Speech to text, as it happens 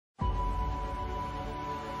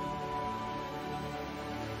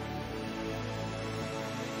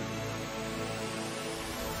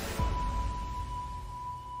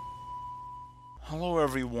Hello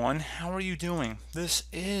everyone, how are you doing? This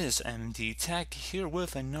is MD Tech here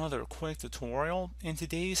with another quick tutorial. In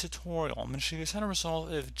today's tutorial, I'm going to show you guys how to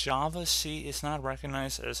resolve if Javac is not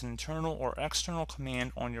recognized as an internal or external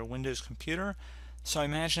command on your Windows computer. So I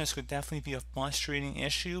imagine this could definitely be a frustrating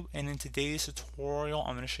issue, and in today's tutorial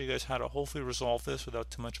I'm going to show you guys how to hopefully resolve this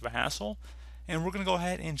without too much of a hassle. And we're going to go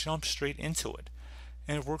ahead and jump straight into it.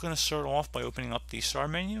 And we're going to start off by opening up the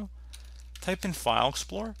Start menu, type in File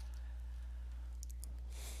Explorer.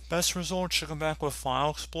 Best result should come back with File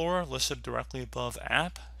Explorer listed directly above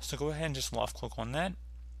App. So go ahead and just left click on that.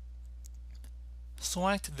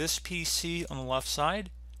 Select this PC on the left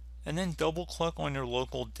side and then double click on your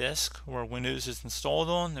local disk where Windows is installed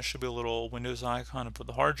on. There should be a little Windows icon for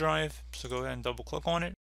the hard drive. So go ahead and double click on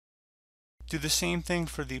it. Do the same thing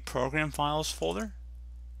for the Program Files folder.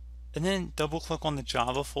 And then double click on the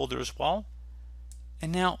Java folder as well.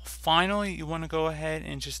 And now finally you want to go ahead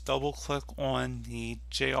and just double click on the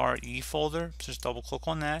JRE folder. Just double click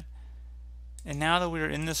on that. And now that we're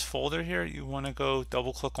in this folder here, you want to go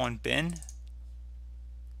double click on bin.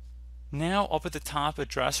 Now up at the top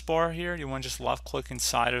address bar here, you want to just left click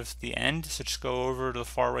inside of the end. So just go over to the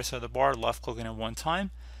far right side of the bar, left clicking it one time.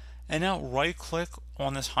 And now right click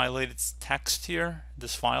on this highlighted text here,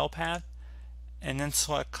 this file path, and then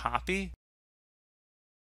select copy.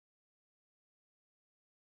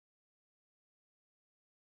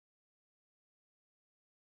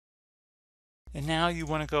 And now you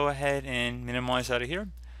want to go ahead and minimize out of here.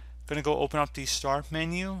 I'm going to go open up the Start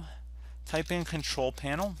menu, type in Control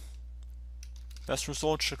Panel. Best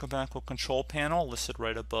result should come back with Control Panel listed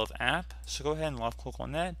right above App. So go ahead and left click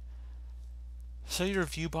on that. Set your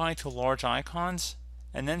view by to large icons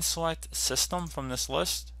and then select System from this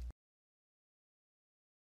list.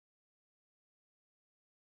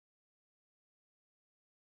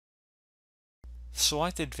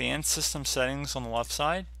 Select Advanced System Settings on the left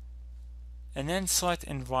side. And then select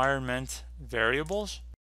Environment Variables.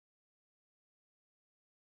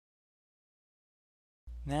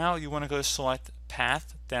 Now you want to go select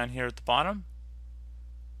Path down here at the bottom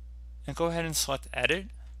and go ahead and select Edit.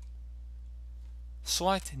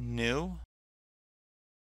 Select New.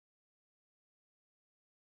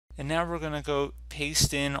 And now we're going to go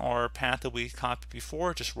paste in our path that we copied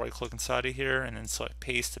before. Just right click inside of here and then select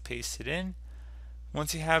Paste to paste it in.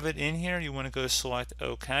 Once you have it in here, you want to go select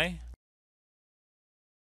OK.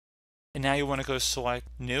 And now you want to go select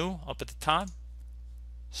New up at the top.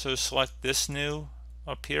 So select this new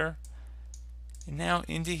up here. And now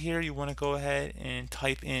into here you want to go ahead and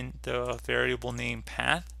type in the variable name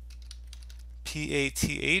path,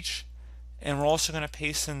 P-A-T-H. And we're also going to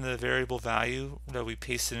paste in the variable value that we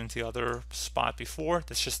pasted into the other spot before.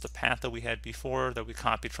 That's just the path that we had before that we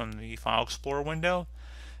copied from the File Explorer window.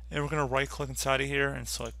 And we're going to right click inside of here and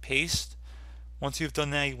select Paste. Once you've done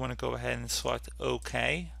that, you want to go ahead and select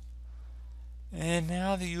OK. And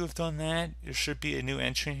now that you have done that, there should be a new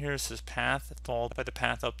entry here. It says path followed by the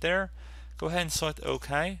path up there. Go ahead and select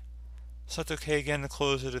OK. Select OK again to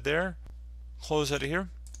close out of there. Close out of here.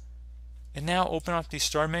 And now open up the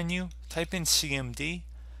Start menu. Type in CMD.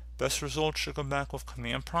 Best result should come back with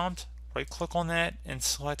Command Prompt. Right click on that and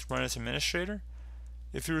select Run as Administrator.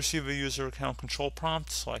 If you receive a user account control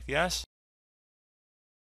prompt, select Yes.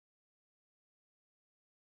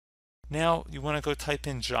 Now you want to go type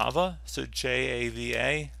in Java, so J-A-V-A.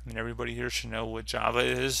 I mean, everybody here should know what Java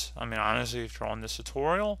is. I mean, honestly, if you're on this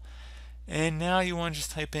tutorial. And now you want to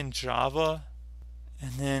just type in Java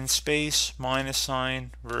and then space -sign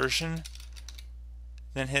version.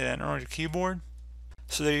 Then hit enter on your keyboard.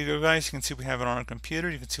 So there you go, guys. You can see we have it on our computer.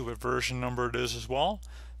 You can see what version number it is as well.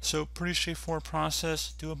 So pretty straightforward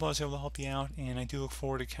process. Do hope I was able to help you out, and I do look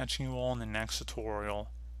forward to catching you all in the next tutorial.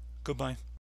 Goodbye.